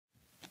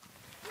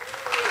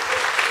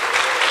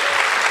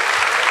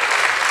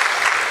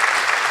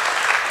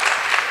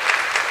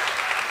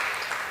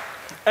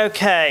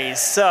Okay,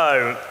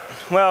 so,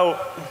 well,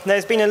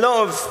 there's been a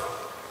lot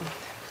of,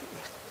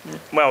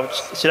 well,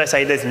 should I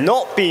say there's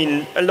not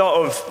been a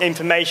lot of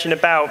information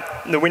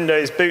about the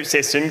Windows boot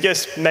system,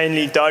 just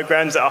mainly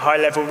diagrams at a high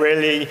level,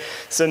 really,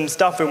 some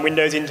stuff in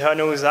Windows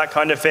internals, that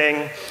kind of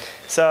thing.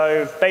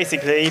 So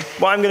basically,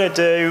 what I'm going to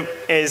do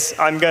is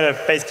I'm going to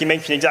basically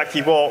mention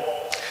exactly what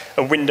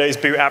a Windows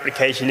boot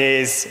application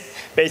is,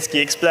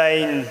 basically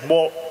explain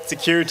what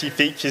security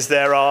features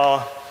there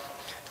are,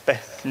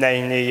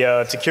 namely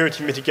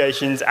security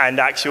mitigations and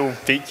actual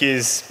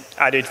features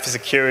added for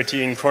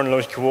security in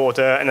chronological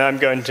order, and I'm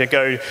going to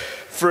go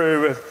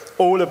through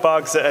all the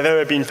bugs that have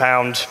ever been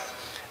found.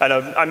 And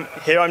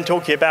I'm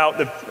talking about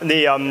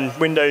the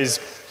Windows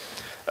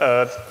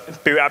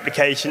boot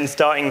application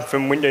starting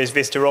from Windows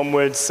Vista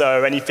onwards,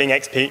 so anything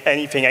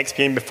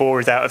XP and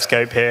before is out of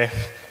scope here.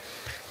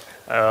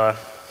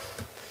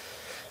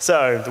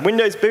 So the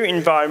Windows boot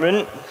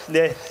environment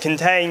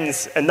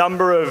contains a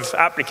number of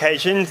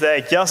applications.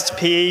 They're just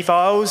PE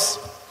files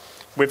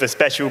with a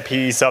special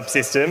PE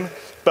subsystem.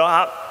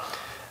 But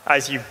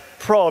as you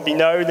probably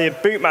know, the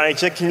boot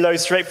manager can load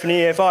straight from the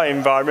EFI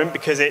environment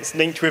because it's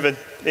linked with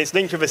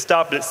a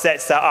stub that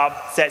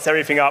sets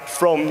everything up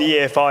from the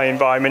EFI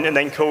environment and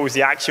then calls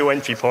the actual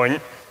entry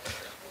point.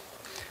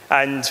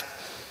 And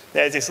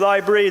there's this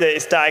library that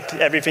is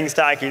everything's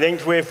statically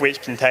linked with,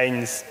 which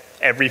contains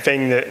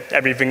everything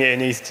it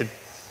needs to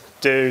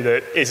do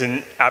that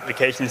isn't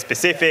application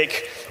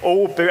specific.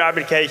 All boot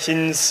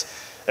applications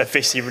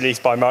officially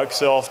released by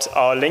Microsoft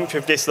are linked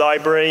with this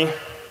library,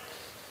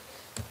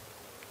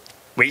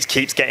 which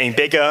keeps getting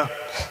bigger.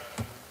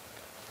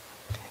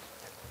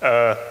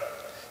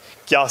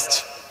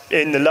 Just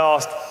in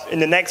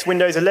the next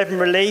Windows 11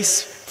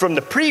 release, from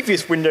the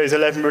previous Windows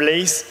 11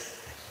 release,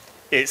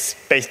 it's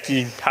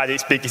basically had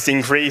its biggest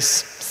increase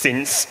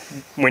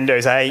since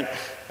Windows 8.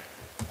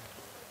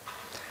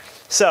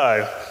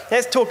 So,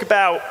 let's talk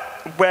about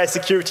where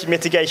security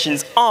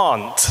mitigations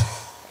aren't.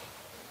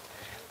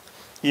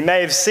 You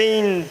may have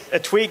seen a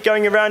tweet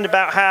going around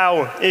about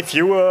how if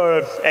you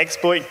were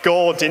exploit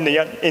god in the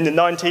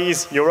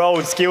 90s, your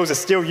old skills are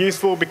still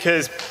useful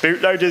because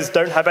bootloaders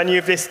don't have any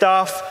of this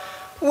stuff.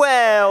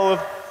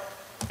 Well,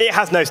 it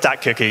has no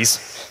stack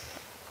cookies.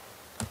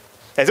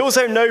 There's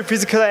also no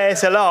physical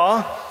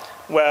ASLR.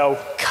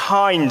 Well,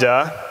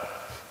 kinda.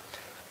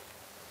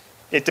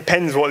 It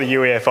depends what the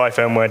UEFI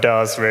firmware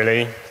does,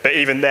 really. But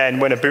even then,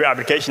 when a boot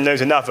application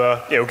knows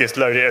another, it'll just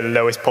load it at the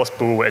lowest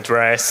possible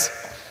address,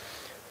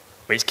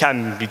 which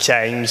can be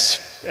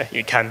changed.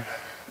 It can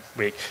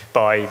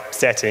by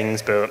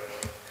settings,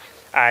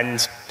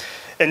 and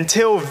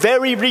until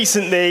very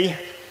recently,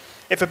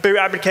 if a boot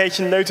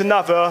application loads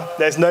another,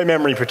 there's no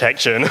memory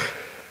protection.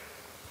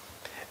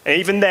 And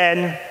even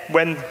then,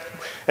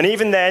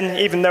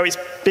 even though it's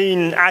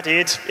been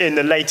added in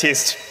the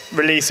latest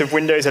release of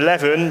Windows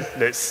 11,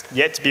 that's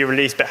yet to be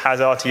released but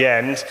has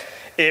RTM'd,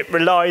 it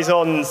relies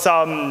on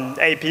some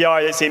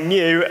API that's in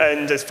Mu,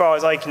 and as far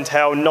as I can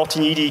tell, not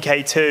in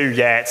EDK2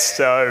 yet.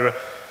 So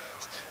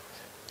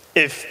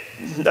if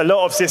a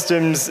lot of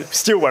systems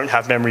still won't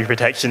have memory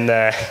protection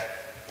there.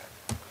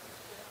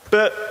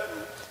 But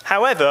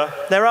however,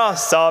 there are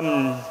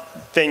some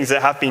things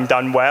that have been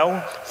done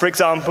well. For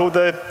example,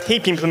 the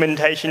heap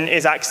implementation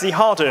is actually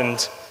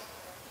hardened.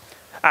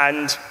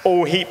 And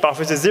all heap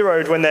buffers are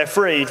zeroed when they're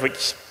freed,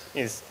 which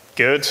is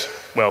good.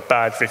 Well,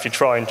 bad if you're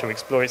trying to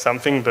exploit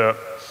something, but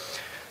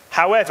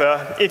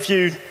however, if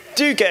you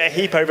do get a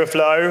heap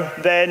overflow,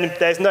 then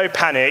there's no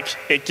panic.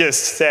 It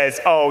just says,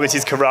 oh, this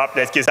is corrupt,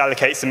 let's just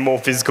allocate some more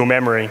physical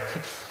memory.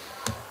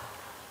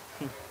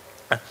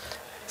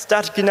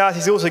 Static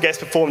analysis also gets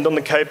performed on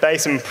the code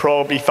base and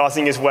probably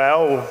fuzzing as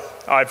well.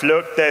 I've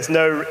looked, there's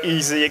no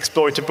easily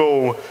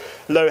exploitable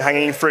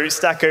low-hanging fruit,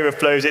 stack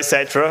overflows,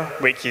 etc.,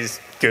 which is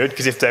good,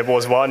 because if there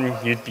was one,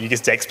 you'd be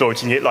just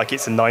exploiting it like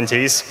it's the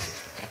 90s.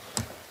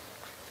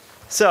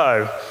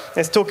 So,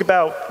 let's talk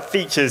about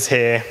features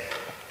here.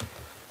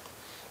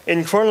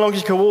 In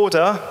chronological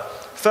order,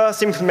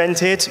 first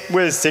implemented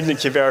was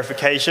signature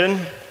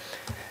verification,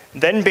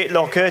 then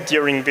BitLocker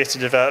during Vista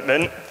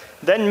development,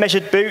 then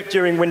measured boot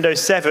during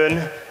Windows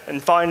 7,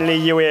 and finally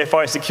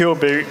UEFI secure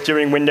boot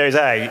during Windows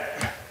 8.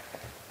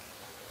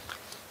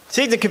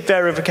 Signature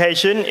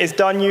verification is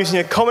done using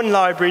a common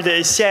library that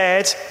is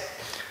shared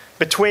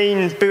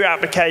between boot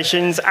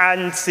applications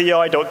and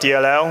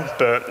ci.dll,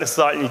 but a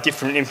slightly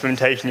different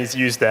implementation is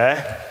used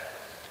there.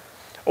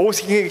 All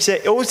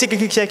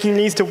signature checking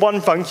leads to one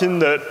function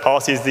that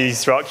passes the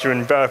structure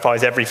and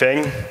verifies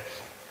everything,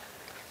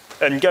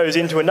 and goes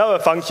into another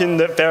function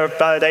that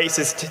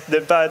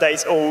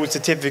validates all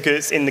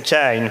certificates in the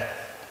chain.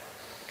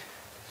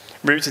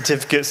 Root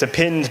certificates are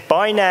pinned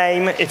by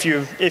name. If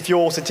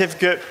your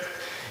certificate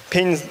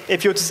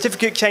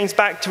changes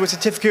back to a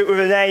certificate with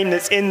a name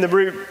that's in the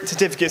root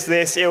certificates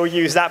list, it will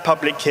use that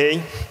public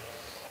key.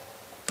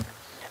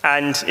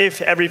 And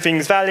if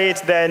everything's valid,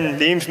 then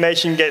the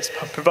information gets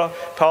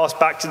passed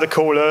back to the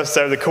caller,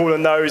 so the caller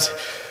knows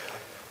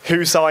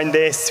who signed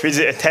this. Is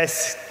it a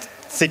test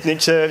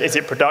signature? Is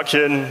it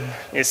production,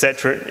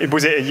 etc.?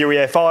 Was it a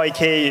UEFI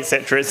key,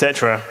 etc.,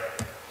 etc.?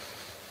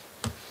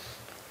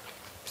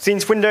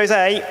 Since Windows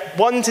 8,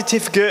 one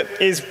certificate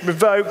is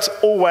revoked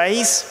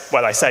always.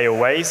 Well, I say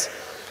always.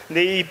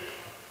 The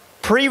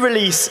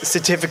pre-release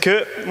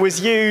certificate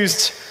was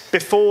used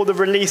before the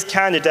release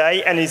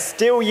candidate and is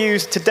still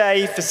used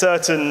today for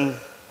certain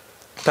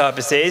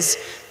purposes.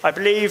 I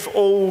believe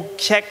all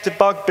check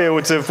debug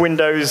builds of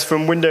Windows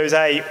from Windows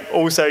 8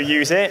 also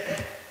use it.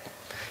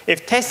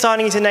 If test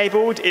signing is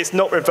enabled, it's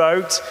not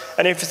revoked,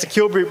 and if a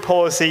secure boot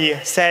policy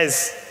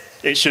says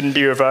it shouldn't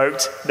be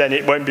revoked, then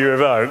it won't be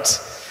revoked.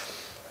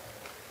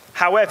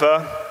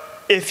 However,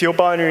 if your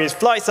binary is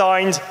flight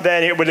signed,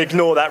 then it will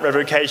ignore that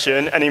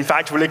revocation, and in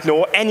fact will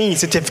ignore any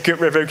certificate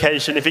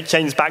revocation if it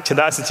changes back to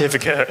that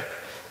certificate,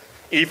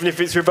 even if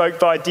it's revoked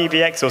by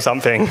DBX or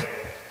something.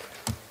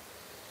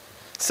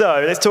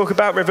 So let's talk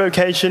about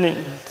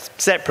revocation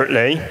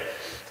separately,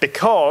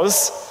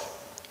 because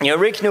the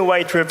original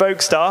way to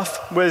revoke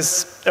stuff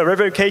was a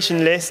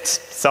revocation list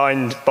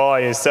signed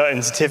by a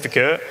certain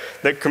certificate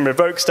that can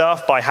revoke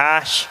stuff by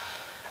hash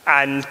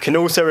and can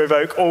also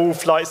revoke all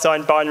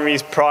flight-signed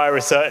binaries prior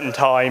a certain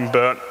time,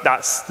 but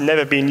that's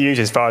never been used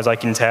as far as I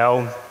can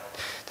tell.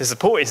 The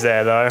support is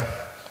there, though.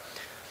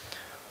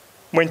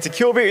 When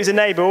secure boot is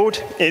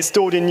enabled, it's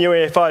stored in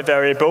UEFI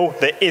variable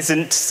that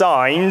isn't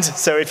signed,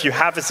 so if you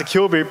have a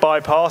secure boot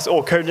bypass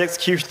or code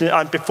execution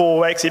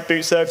before exit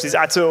boot services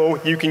at all,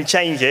 you can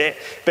change it,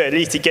 but at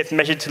least it gets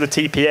measured to the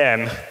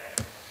TPM.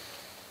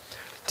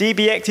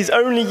 DBX is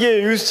only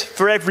used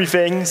for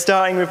everything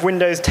starting with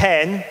Windows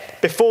 10.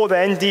 Before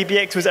then,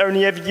 DBX was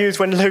only ever used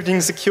when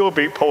loading secure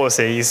boot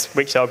policies,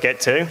 which I'll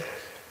get to.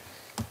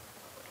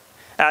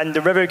 And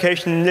the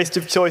revocation list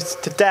of choice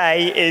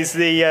today is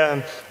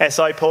the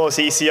SI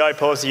policy, CI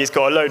policy. It's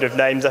got a load of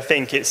names. I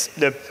think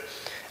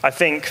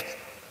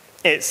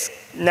it's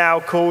now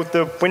called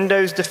the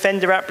Windows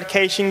Defender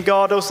Application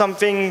Guard or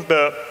something,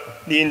 but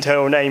the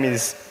internal name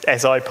is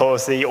SI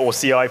policy or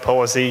CI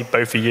policy.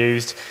 Both are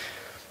used.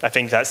 I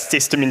think that's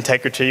system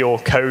integrity or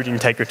code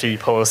integrity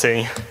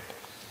policy.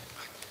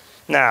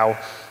 Now,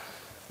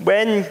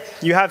 when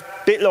you have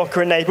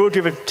BitLocker enabled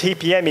with a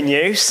TPM in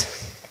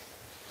use,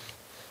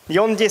 the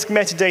on-disk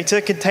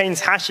metadata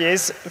contains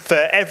hashes for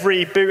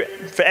every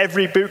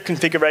boot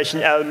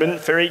configuration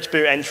element for each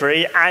boot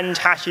entry and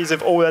hashes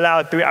of all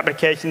allowed boot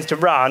applications to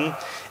run,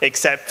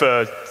 except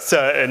for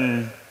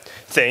certain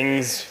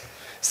things.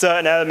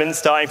 Certain elements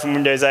starting from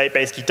Windows 8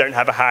 basically don't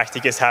have a hash. They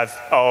just have,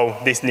 oh,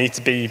 this needs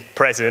to be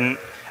present.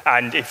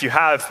 And if you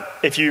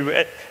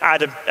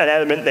add an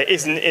element that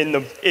isn't in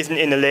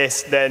the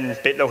list, then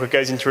BitLocker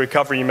goes into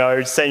recovery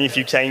mode. Same if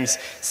you change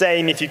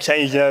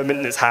an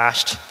element that's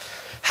hashed.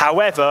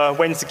 However,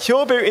 when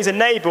secure boot is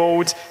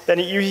enabled, then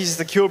it uses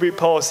the secure boot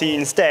policy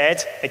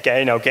instead.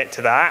 Again, I'll get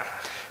to that.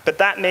 But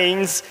that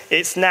means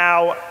it's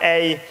now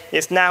a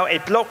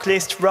block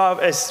list,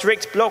 a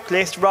strict block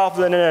list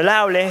rather than an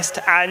allow list,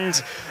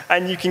 and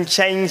you can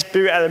change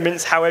boot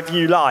elements however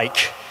you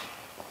like.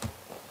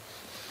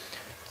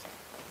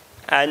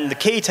 And the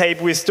key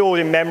table is stored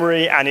in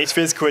memory, and its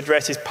physical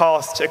address is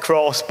passed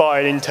across by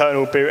an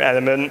internal boot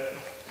element.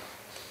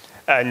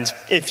 And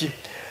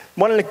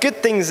one of the good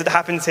things that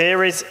happens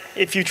here is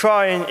if you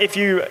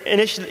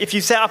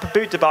set up a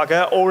boot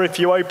debugger, or if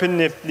you open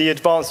the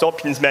advanced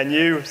options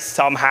menu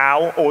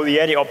somehow, or the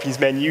edit options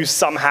menu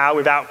somehow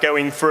without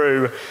going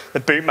through the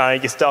boot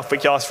manager stuff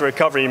which asks for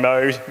recovery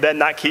mode, then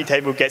that key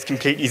table gets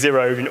completely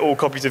zeroed and all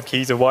copies of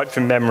keys are wiped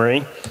from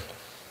memory.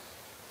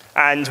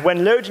 And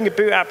when loading a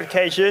boot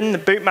application, the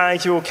boot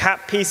manager will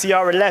cap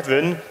PCR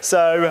 11,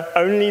 so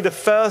only the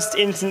first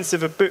instance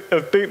of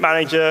boot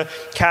manager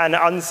can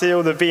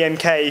unseal the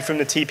VMK from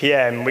the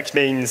TPM, which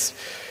means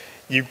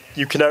you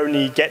can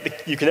only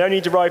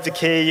derive the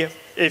key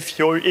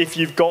if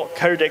you've got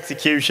code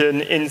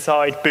execution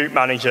inside boot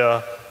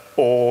manager,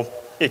 or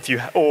if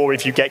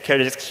you get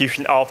code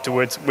execution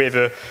afterwards with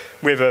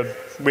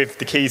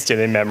the key still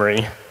in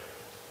memory.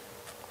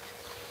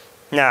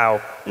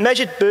 Now,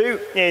 measured boot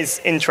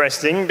is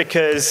interesting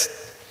because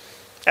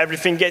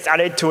everything gets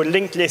added to a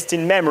linked list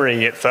in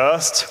memory at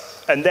first,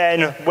 and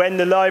then when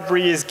the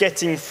library is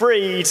getting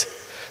freed,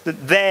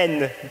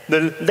 then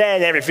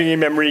everything in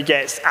memory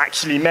gets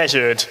actually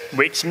measured,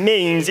 which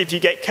means if you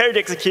get code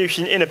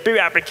execution in a boot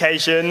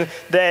application,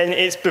 then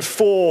it's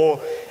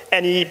before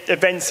any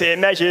events that it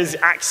measures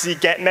actually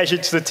get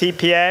measured to the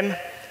TPM.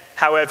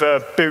 However,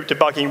 boot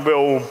debugging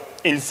will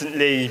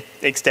instantly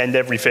extend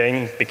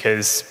everything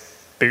because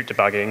boot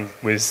debugging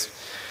was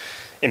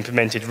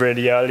implemented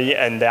really early,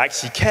 and they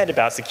actually cared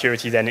about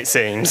security then, it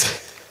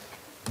seems.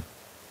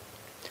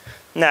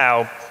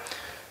 Now,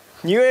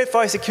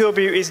 UEFI secure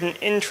boot is an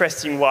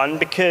interesting one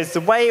because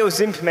the way it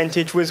was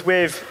implemented was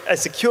with a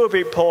secure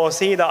boot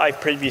policy that I've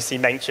previously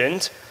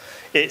mentioned.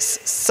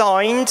 It's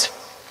signed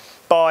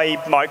by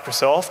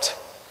Microsoft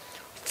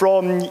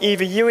from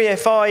either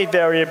UEFI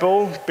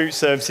variable, boot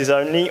services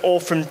only, or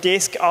from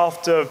disk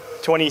after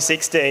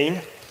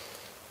 2016.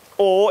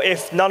 Or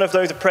if none of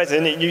those are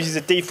present, it uses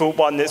a default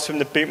one that's from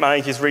the boot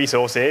manager's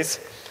resources.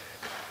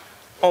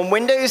 On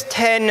Windows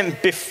 10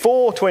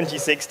 before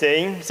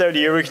 2016, so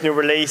the original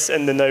release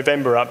and the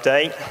November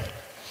update,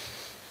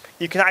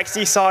 you can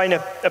actually sign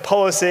a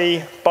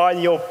policy by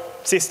your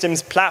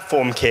system's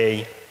platform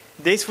key.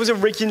 This was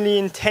originally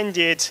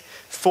intended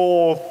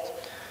for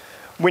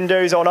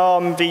Windows on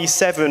ARM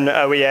v7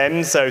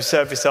 OEMs, so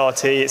Surface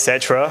RT,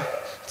 etc.,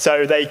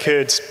 so they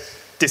could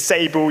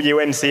disable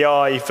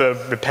UMCI for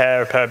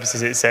repair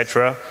purposes,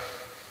 etc.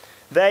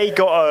 They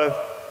got an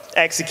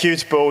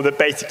executable that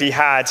basically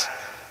had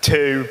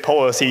 2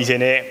 policies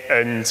in it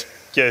and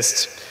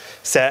just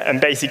set, and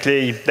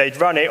basically they'd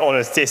run it on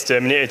a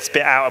system and it'd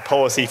spit out a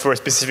policy for a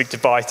specific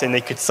device and they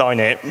could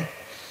sign it.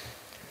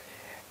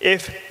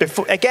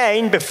 Before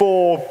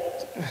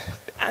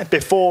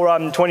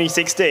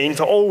 2016,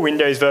 for all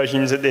Windows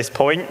versions at this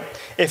point,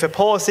 if a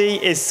policy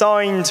is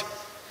signed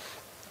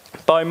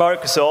by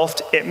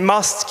Microsoft, it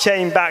must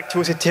chain back to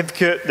a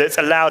certificate that's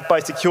allowed by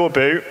Secure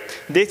Boot.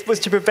 This was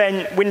to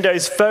prevent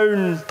Windows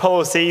Phone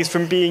policies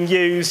from being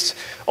used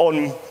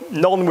on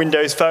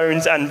non-Windows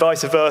phones and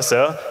vice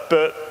versa,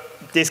 but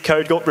this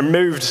code got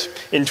removed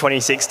in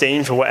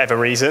 2016 for whatever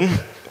reason.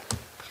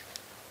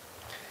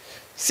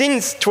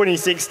 Since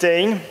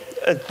 2016,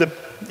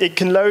 it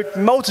can load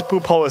multiple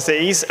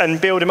policies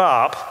and build them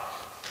up.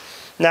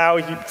 Now,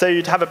 so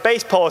you'd have a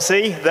base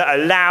policy that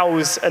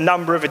allows a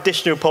number of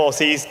additional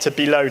policies to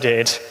be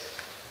loaded.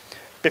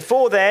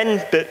 Before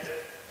then, but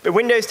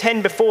Windows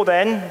 10 before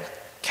then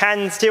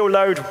can still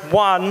load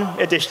 1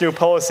 additional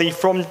policy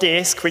from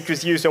disk, which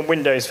was used on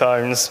Windows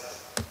phones.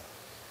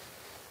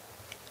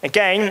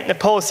 Again, the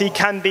policy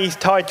can be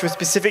tied to a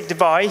specific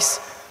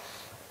device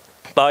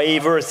by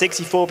either a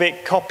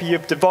 64-bit copy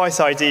of device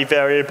ID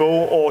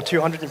variable or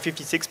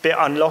 256-bit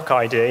unlock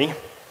ID.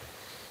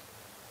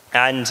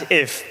 And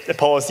if the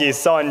policy is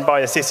signed by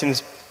a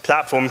system's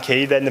platform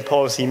key, then the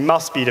policy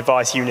must be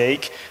device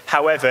unique.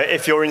 However,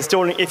 if you're in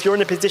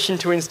a position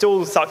to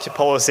install such a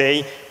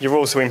policy, you're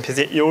also in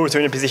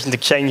a position to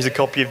change the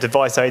copy of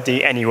device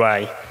ID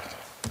anyway.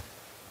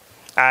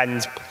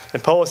 And the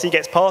policy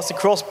gets passed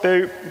across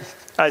boot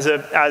as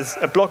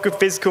a block of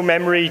physical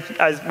memory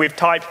with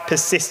type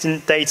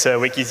persistent data,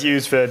 which is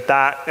used for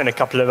that and a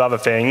couple of other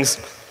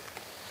things.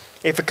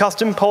 If a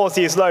custom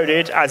policy is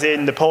loaded, as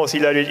in the policy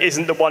loaded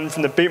isn't the one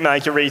from the boot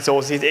manager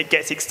resources, it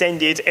gets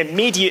extended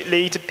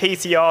immediately to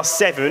PCR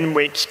 7,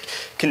 which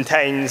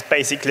contains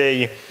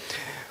basically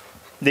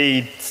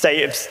the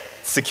state of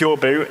secure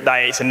boot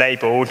that it's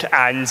enabled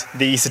and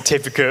the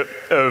certificate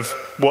of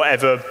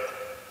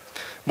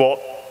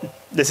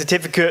the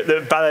certificate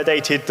that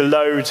validated the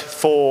load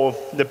for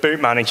the boot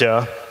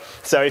manager.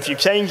 So if you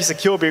change the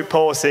secure boot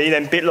policy,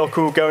 then BitLocker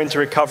will go into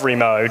recovery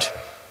mode.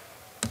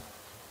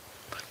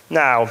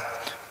 Now,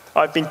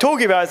 I've been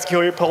talking about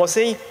secure boot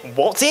policy.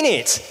 What's in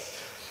it?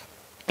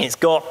 It's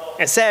got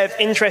a set of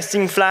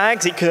interesting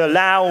flags. It can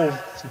allow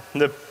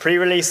the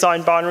pre-release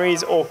signed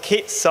binaries or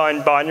kit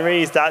signed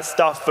binaries. That's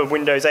stuff for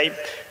Windows 8,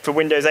 for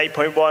Windows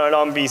 8.1 and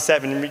ARM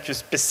v7, which was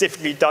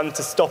specifically done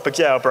to stop a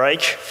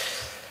jailbreak.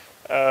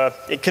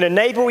 It can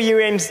enable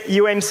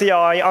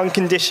UMCI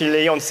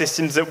unconditionally on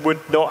systems that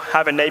would not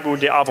have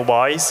enabled it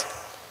otherwise.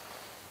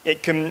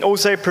 It can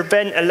also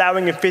prevent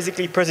allowing a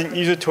physically present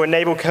user to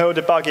enable kernel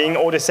debugging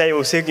or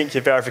disable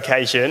signature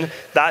verification.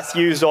 That's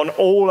used on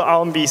all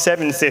ARM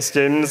v7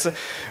 systems,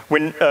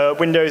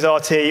 Windows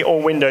RT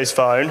or Windows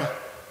Phone,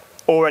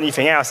 or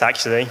anything else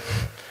actually.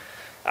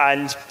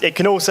 And it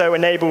can also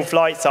enable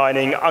flight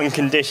signing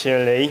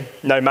unconditionally,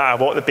 no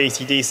matter what the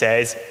BCD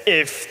says,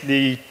 if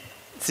the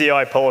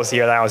CI policy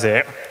allows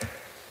it.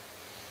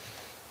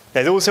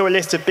 There's also a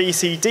list of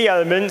BCD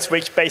elements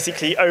which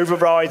basically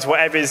overrides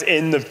whatever's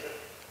in the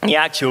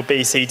actual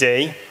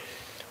BCD,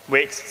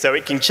 so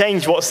it can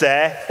change what's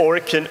there, or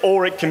it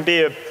can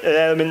be an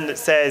element that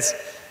says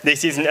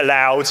this isn't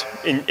allowed.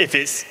 If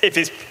it's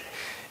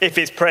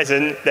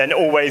present, then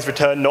always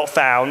return not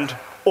found,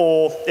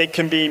 or it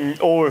can be,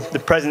 or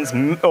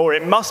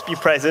it must be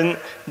present.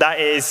 That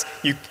is,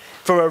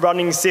 from a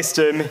running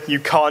system, you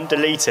can't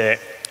delete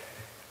it.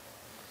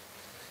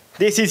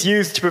 This is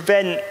used to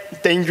prevent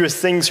dangerous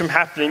things from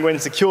happening when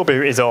secure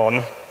boot is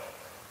on.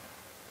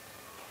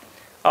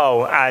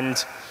 Oh,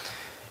 and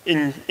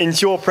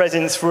ensure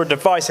presence for a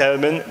device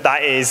element,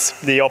 that is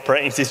the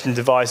operating system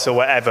device or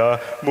whatever,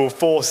 will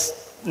force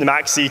them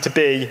actually to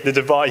be the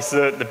device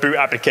that the boot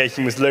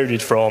application was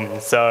loaded from.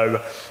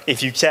 So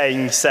if you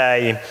change,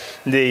 say,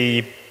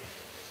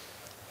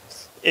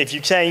 if you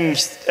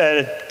change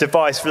a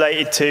device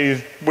related to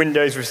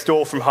Windows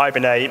Restore from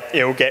Hibernate,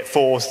 it'll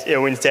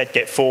instead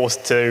get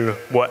forced to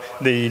what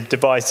the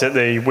device that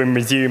the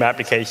WinResume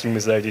application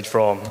was loaded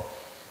from.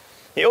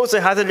 It also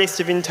has a list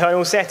of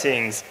internal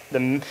settings.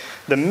 The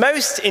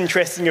most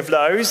interesting of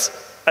those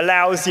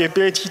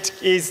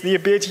is the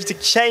ability to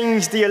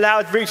change the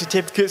allowed root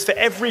certificates for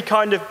every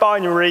kind of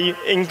binary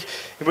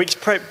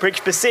which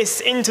persists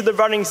into the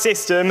running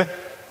system.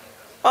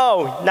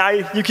 Oh, now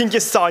you can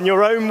just sign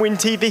your own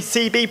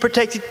WinTBCB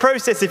protected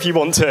process if you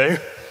want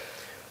to.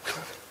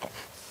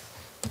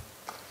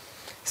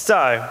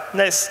 So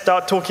let's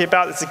start talking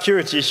about the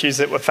security issues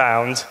that were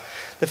found.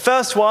 The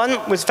first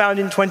one was found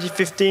in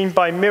 2015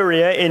 by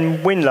Miria in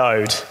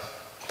WinLoad.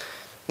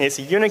 It's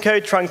a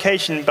Unicode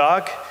truncation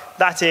bug.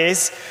 That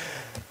is,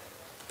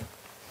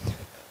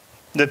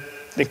 the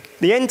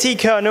NT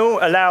kernel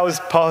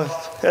has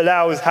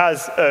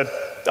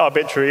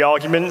arbitrary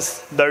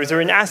arguments. Those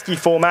are in ASCII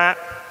format.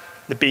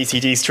 The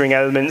BCD string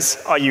elements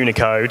are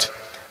Unicode.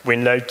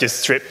 WinLoad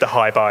just stripped the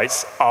high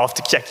bytes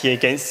after checking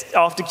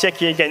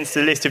against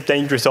the list of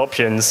dangerous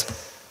options,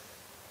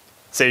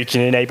 so you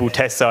can enable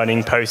test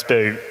signing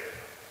post-boot.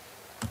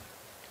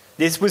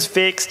 This was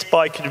fixed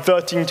by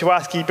converting to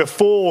ASCII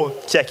before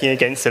checking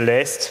against the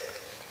list,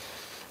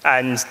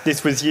 and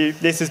this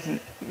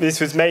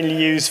was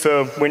mainly used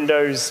for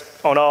Windows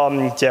on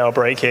ARM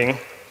jailbreaking.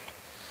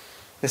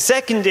 The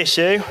second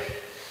issue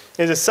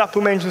is a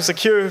supplemental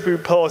security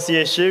boot policy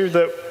issue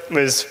that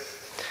was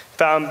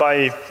found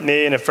by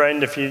me and a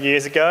friend a few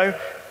years ago.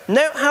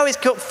 Note how it's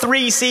got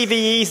 3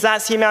 CVEs,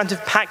 that's the amount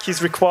of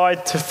patches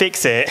required to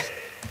fix it.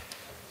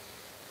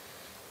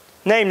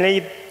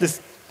 Namely,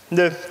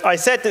 I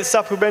said that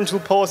supplemental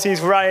policies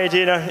were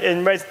added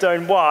in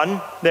Redstone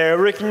 1. They're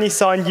originally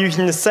signed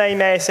using the same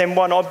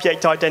ASM1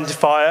 object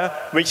identifier,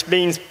 which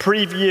means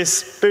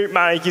previous boot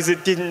managers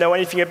that didn't know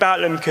anything about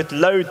them could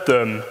load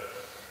them.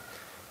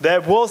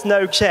 There was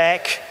no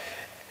check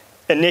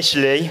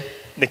initially.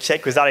 The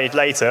check was added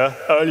later.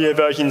 Earlier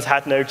versions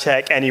had no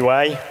check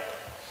anyway.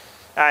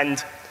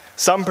 And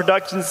some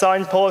production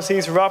signed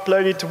policies were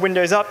uploaded to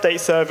Windows Update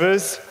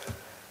servers.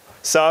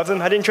 Some of them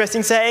had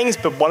interesting settings,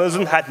 but one of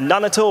them had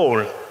none at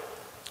all.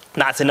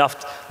 That's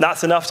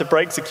enough to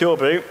break secure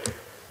boot.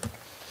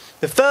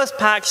 The first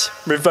patch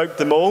revoked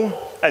them all,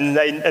 and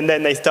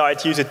then they started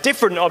to use a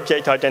different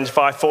object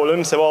identifier for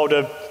them, so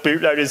older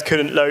bootloaders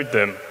couldn't load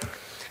them.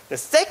 The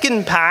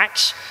second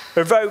patch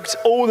revoked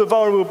all the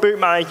vulnerable boot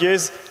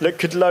managers that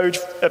could load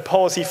a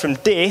policy from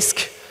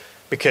disk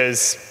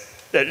because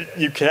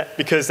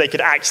they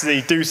could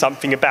actually do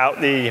something about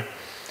the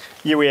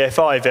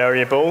UEFI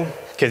variable,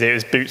 because it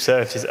was boot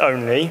services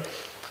only,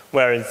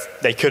 whereas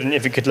they couldn't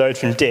if it could load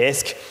from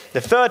disk. The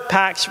third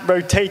patch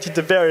rotated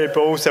the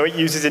variable, so it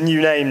uses a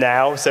new name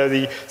now, so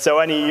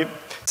any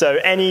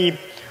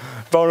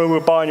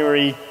vulnerable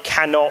binary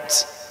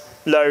cannot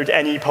load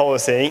any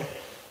policy.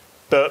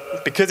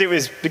 But because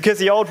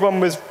the old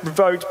one was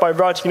revoked by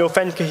writing an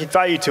authenticated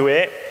value to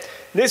it,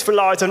 this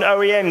relies on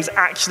OEMs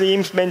actually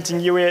implementing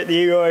the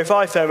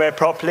UEFI firmware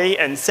properly,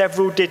 and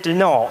several did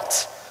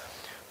not.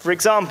 For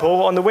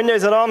example, on the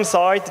Windows and ARM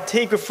side, the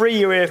Tegra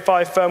 3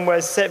 UEFI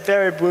firmware's set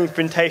variable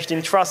implementation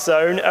in trust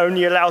zone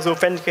only allows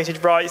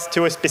authenticated writes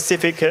to a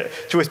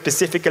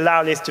specific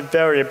allow list of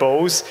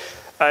variables,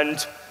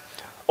 and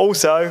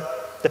also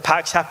the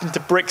patch happened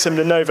to brick some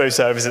Lenovo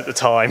servers at the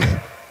time.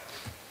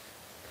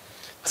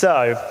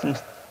 So,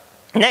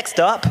 next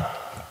up,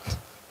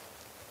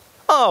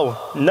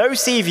 no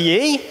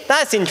CVE,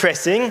 that's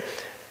interesting.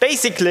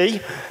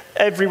 Basically,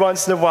 every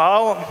once in a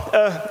while,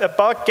 a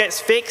bug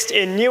gets fixed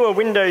in newer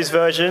Windows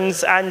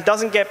versions and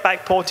doesn't get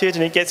backported,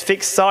 and it gets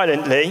fixed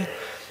silently.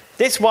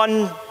 This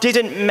one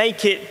didn't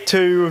make it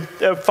to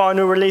a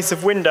final release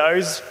of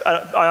Windows.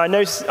 I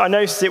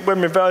noticed it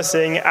when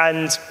reversing,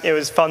 and it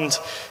was fun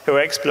to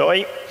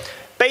exploit.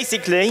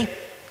 Basically,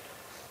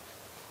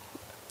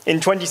 in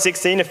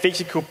 2016, a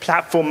feature called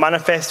Platform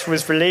Manifest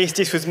was released.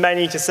 This was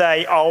mainly to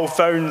say,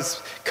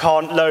 phones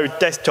can't load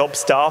desktop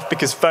stuff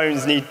because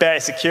phones need better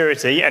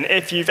security. And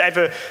if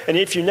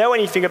you know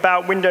anything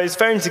about Windows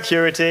Phone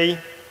security,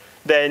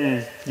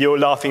 then you're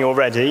laughing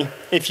already.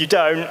 If you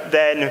don't,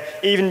 then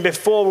even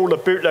before all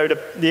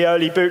the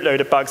early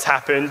bootloader bugs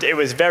happened, it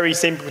was very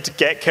simple to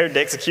get code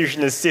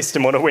execution as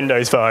system on a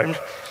Windows phone.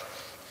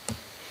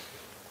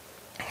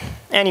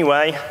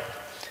 Anyway,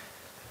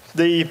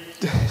 the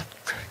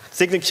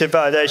signature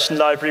validation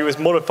library was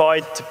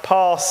modified to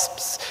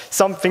pass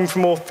something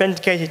from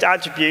authenticated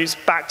attributes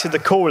back to the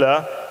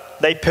caller.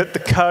 They put the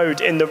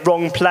code in the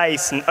wrong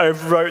place and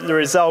overwrote the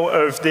result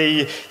of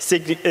the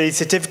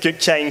certificate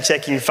chain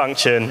checking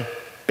function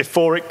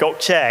before it got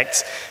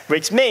checked,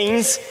 which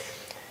means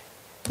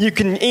you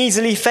can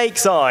easily fake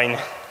sign.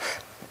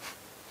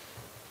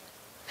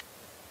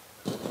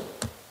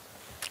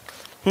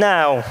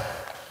 Now,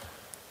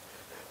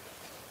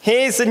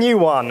 here's a new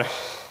one.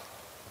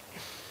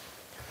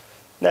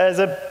 There's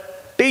a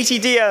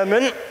BTD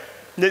element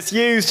that's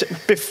used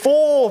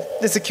before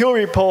the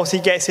security policy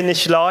gets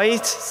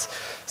initialized.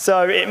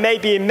 So it may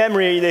be in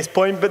memory at this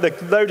point, but the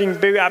loading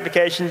boot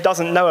application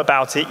doesn't know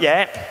about it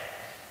yet.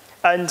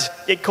 And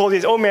it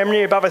causes all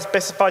memory above a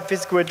specified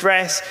physical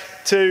address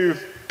to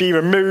be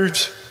removed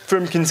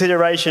from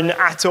consideration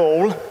at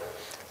all.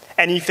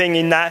 Anything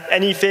in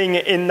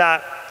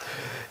that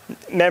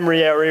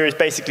memory area is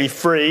basically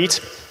freed,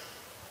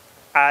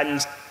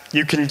 and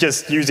you can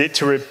just use it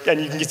to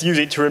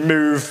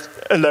remove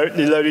the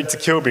loaded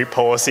secure boot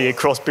policy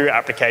across boot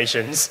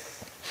applications.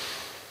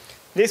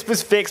 This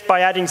was fixed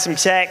by adding some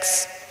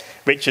checks,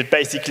 which would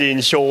basically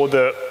ensures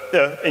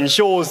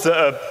that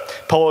a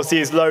policy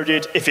is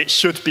loaded if it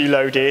should be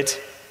loaded.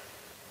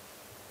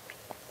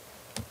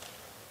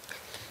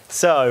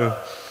 So,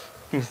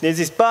 there's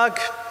this bug.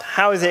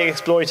 How is it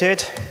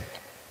exploited?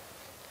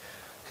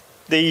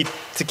 The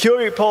secure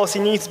root policy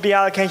needs to be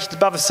allocated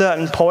above a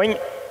certain point.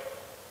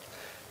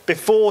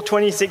 Before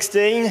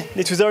 2016,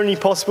 this was only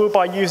possible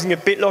by using a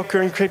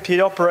BitLocker encrypted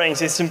operating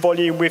system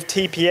volume with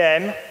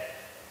TPM,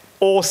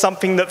 or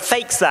something that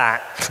fakes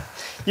that.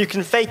 You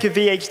can fake a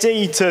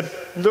VHD to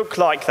look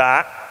like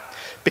that,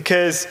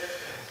 because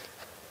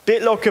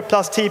BitLocker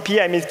plus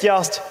TPM is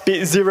just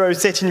bit 0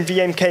 set in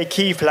VMK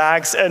key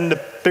flags, and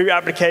the boot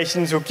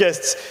applications will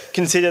just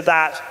consider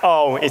that,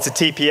 oh, it's a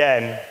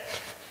TPM.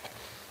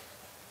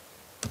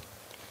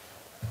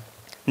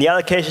 The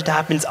allocation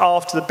happens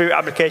after the boot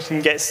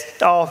application gets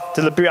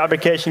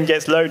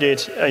loaded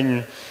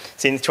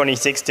since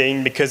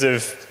 2016 because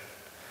of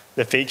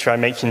the feature I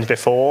mentioned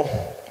before.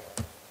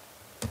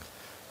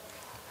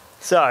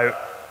 So,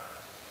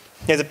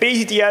 there's a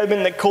BCD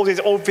element that causes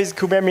all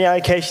physical memory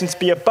allocations to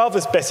be above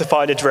a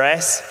specified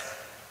address.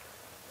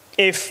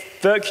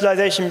 If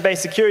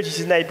virtualization-based security is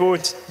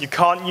enabled, you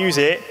can't use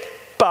it,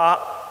 but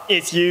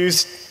it's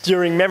used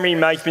during memory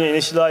management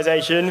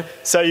initialization,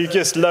 so you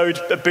just load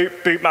a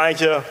boot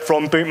manager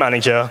from boot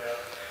manager.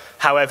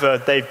 However,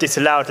 they've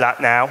disallowed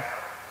that now.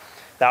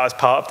 That was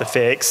part of the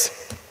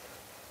fix.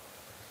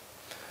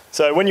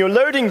 So when you're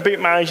loading boot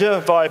manager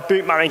via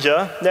boot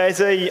manager, there's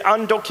an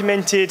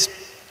undocumented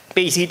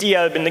BCD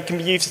element that can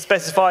be used to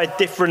specify a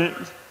different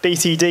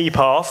BCD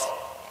path.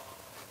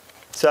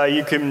 So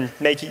you can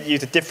make it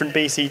use a different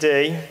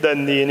BCD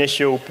than the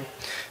initial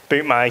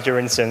boot manager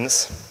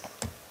instance.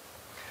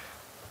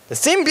 The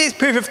simplest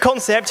proof of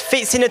concept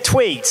fits in a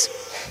tweet,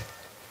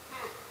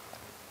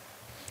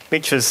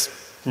 which was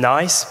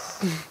nice.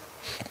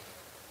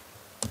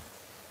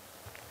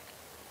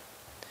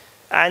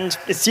 And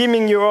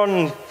assuming you're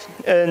on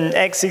an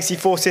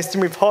x64 system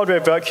with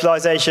hardware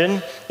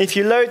virtualization, if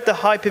you load the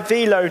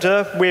Hyper-V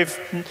loader with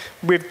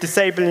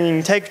disabling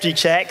integrity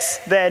checks,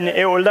 then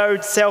it will load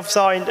a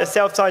self-signed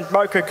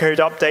microcode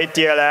update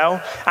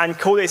DLL and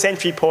call its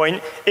entry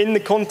point in the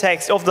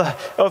context of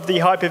the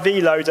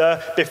Hyper-V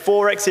loader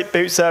before exit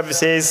boot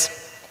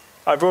services.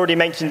 I've already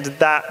mentioned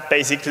that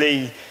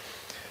basically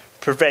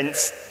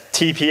prevents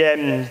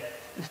TPM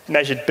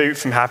measured boot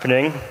from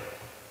happening.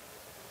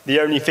 The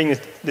only thing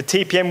is the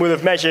TPM will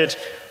have measured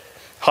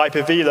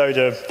Hyper-V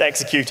loader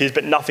executed,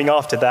 but nothing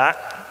after that.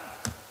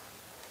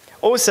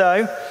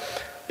 Also,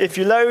 if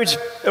you load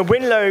a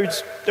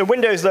Windows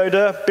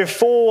loader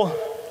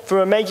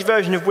for a major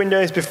version of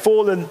Windows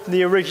before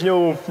the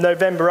original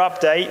November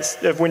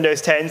updates of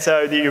Windows 10,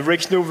 so the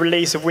original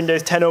release of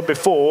Windows 10 or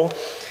before,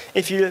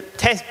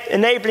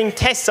 enabling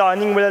test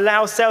signing will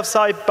allow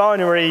self-signed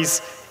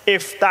binaries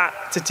if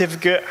that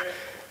certificate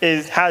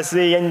has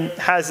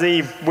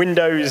the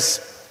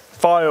Windows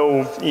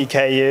file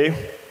EKU.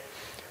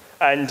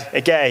 And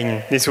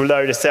again, this will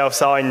load a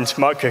self-signed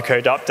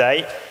microcode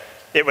update.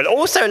 It will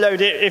also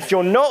load it if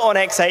you're not on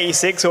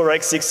x86 or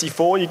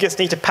x64. You just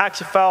need to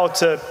patch a file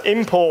to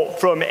import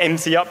from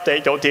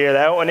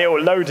mcupdate.dll, and it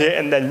will load it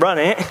and then run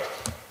it.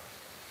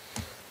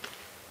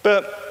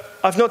 But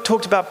I've not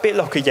talked about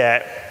BitLocker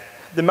yet.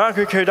 The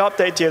microcode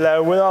update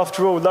DLL will,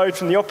 after all, load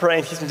from the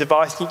operating system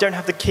device, and you don't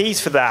have the keys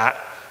for that.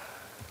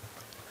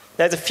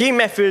 There's a few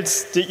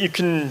methods that you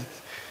can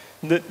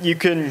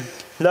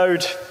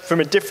load from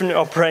a different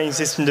operating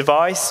system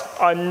device.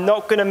 I'm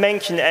not going to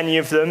mention any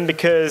of them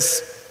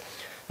because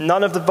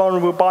none of the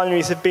vulnerable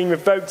binaries have been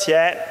revoked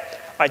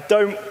yet. I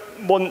don't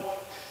want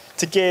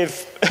to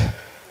give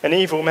an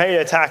evil Maid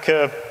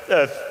attacker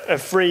a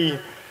free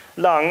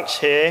lunch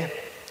here.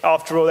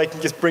 After all, they can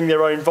just bring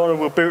their own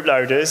vulnerable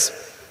bootloaders.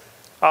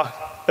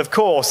 Of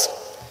course,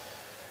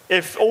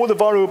 if all the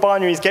vulnerable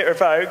binaries get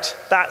revoked,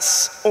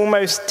 that's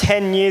almost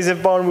 10 years of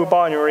vulnerable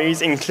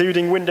binaries,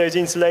 including Windows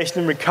installation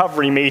and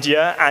recovery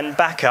media and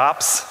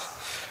backups.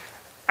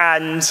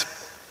 And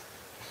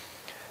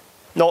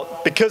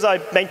not because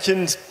I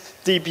mentioned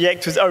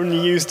DBX was only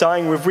used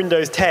starting with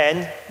Windows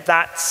 10,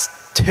 that's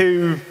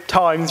 2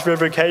 times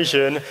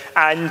revocation,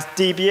 and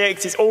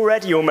DBX is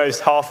already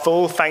almost half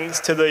full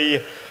thanks to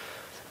the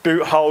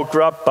boot hole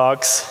grub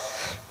bugs.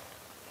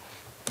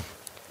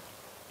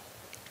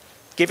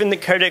 Given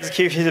that code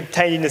execution is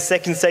obtained in the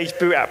second stage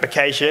boot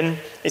application,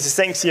 it's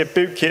essentially a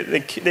bootkit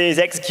that is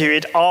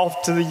executed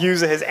after the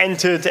user has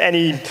entered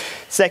any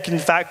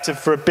second factor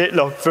for a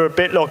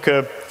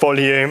BitLocker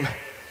volume.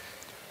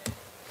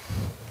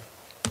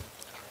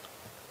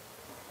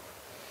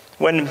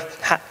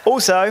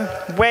 Also,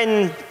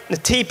 when the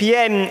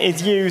TPM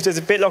is used as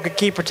a BitLocker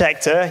key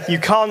protector, you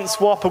can't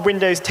swap a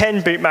Windows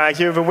 10 boot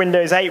manager with a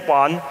Windows 8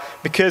 one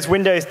because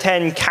Windows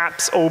 10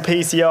 caps all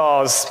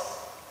PCRs.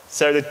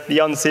 So that the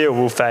unseal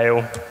will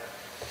fail.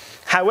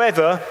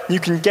 However, you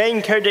can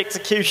gain code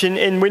execution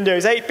in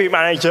Windows 8 boot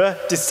manager,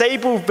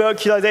 disable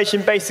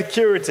virtualization-based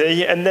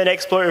security, and then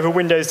exploit with a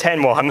Windows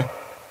 10 one.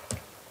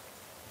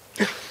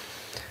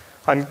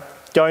 I'm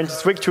going to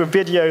switch to a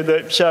video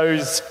that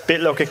shows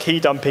BitLocker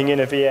key dumping in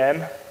a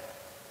VM.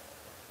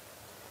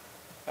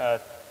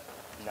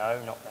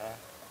 No, not there.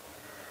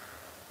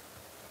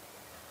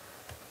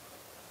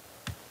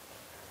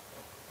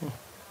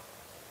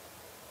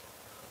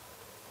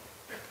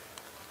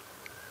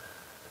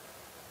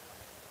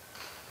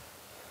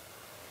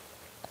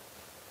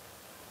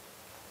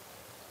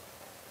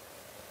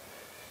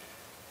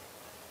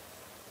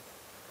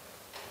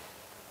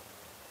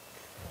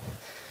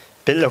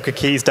 BitLocker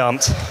keys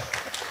dumped.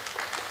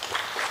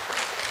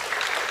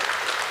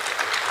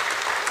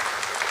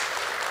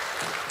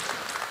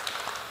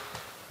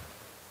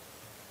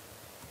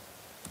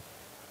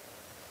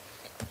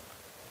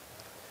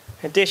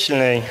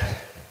 Additionally,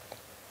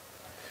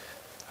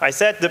 I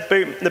said that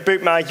the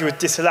boot manager was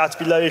disallowed to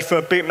be loaded from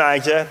a boot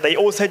manager. They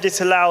also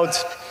disallowed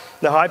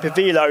the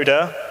Hyper-V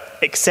loader,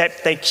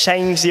 except they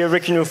changed the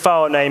original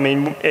file name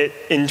in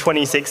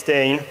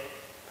 2016.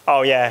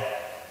 Oh yeah,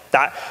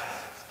 that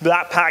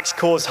patch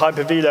caused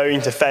Hyper-V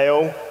loading to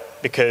fail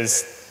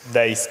because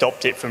they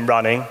stopped it from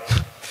running.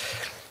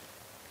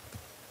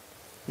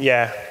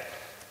 Yeah.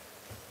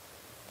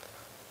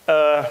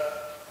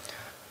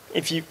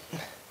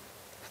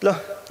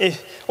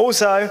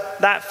 Also,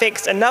 that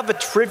fixed another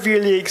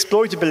trivially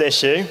exploitable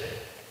issue.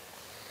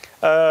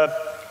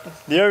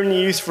 The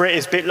only use for it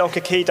is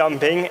BitLocker key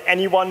dumping.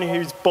 Anyone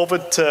who's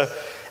bothered to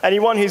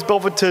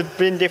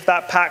bindiff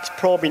that patch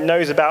probably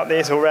knows about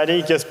this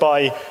already just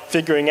by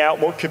figuring out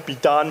what could be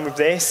done with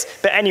this.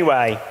 But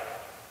anyway,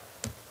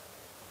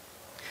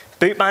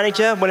 boot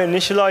manager, when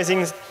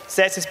initializing,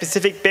 sets a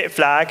specific bit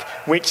flag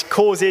which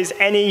causes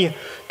any.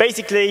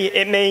 Basically,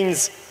 it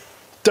means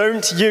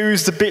don't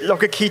use the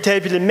BitLocker key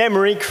table in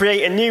memory,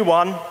 create a new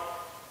one.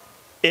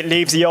 It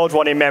leaves the old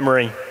one in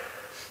memory.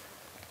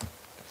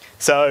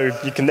 So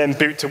you can then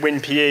boot to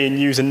WinPE and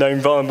use a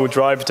known vulnerable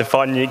driver to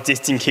find the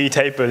existing key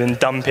table and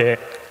dump it.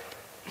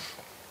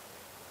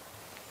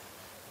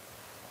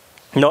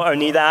 Not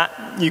only that,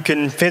 you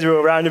can fiddle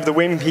around with the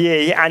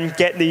WinPE and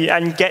get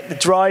the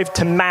drive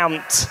to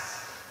mount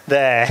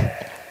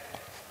there.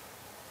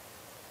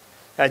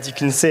 As you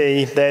can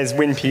see, there's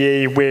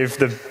WinPE with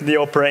the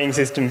operating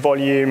system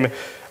volume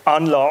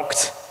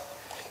unlocked,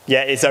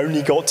 yet it's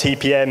only got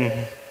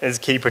TPM as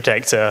key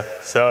protector.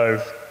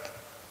 So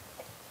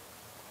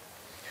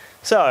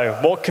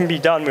what can be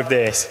done with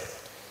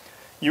this?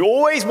 You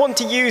always want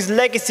to use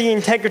legacy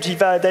integrity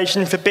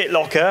validation for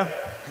BitLocker.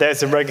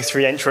 There's a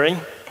registry entry.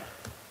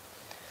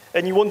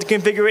 And you want to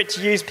configure it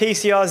to use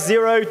PCR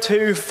 0,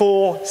 2,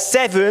 4,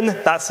 7,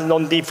 that's the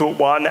non-default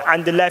one,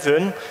 and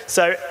 11.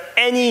 So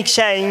any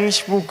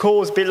change will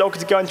cause BitLocker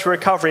to go into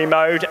recovery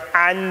mode,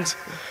 and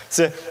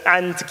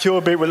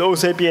Secure Boot will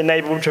also be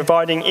enabled,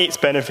 providing its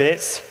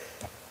benefits.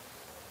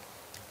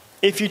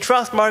 If you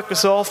trust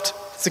Microsoft,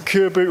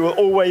 Secure Boot will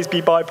always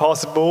be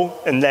bypassable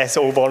unless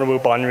all vulnerable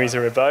binaries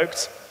are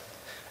revoked.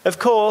 Of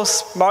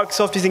course,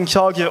 Microsoft is in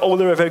charge of all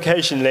the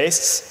revocation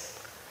lists,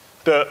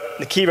 but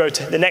the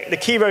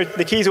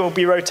keys will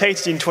be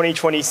rotated in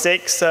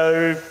 2026,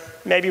 so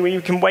maybe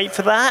we can wait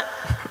for that.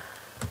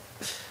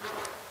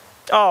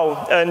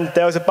 Oh, and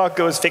there was a bug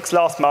that was fixed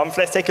last month.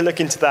 Let's take a look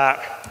into that.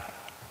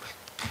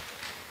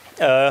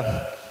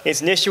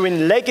 It's an issue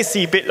in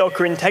legacy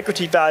BitLocker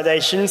integrity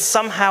validation.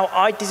 Somehow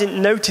I didn't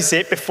notice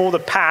it before the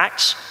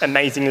patch,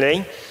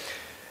 amazingly,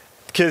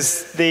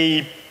 because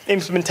the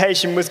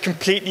implementation was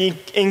completely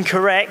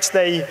incorrect.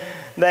 They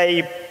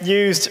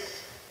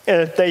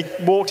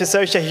walked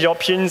associated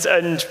options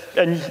and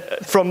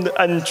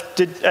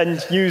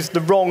used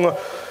the wrong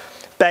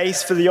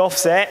base for the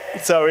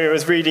offset, so it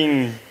was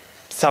reading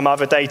some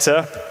other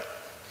data.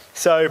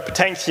 So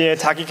potentially an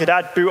attacker could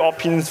add boot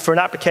options for an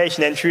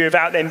application entry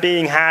without them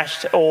being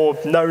hashed or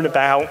known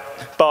about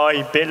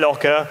by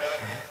BitLocker.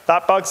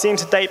 That bug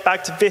seems to date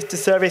back to Vista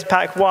Service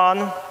Pack 1.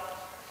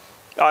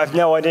 I have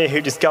no idea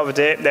who discovered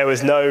it. There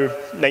was no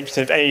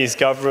mention of any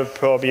discoverer.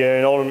 Probably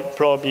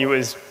it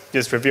was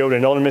just revealed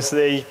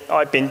anonymously.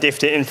 I've been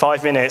diffed it in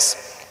 5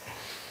 minutes.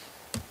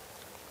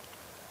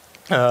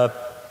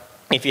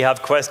 If you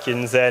have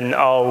questions, then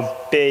I'll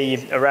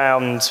be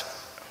around.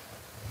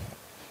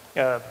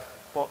 How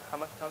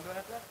much time do I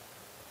have left?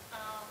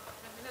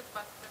 10 minutes,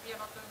 but we are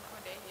not doing for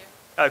a day here.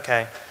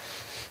 Okay.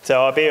 So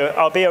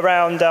I'll be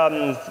around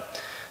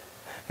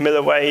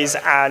Miller Ways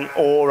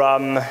or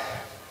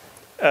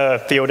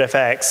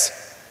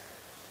FieldFX.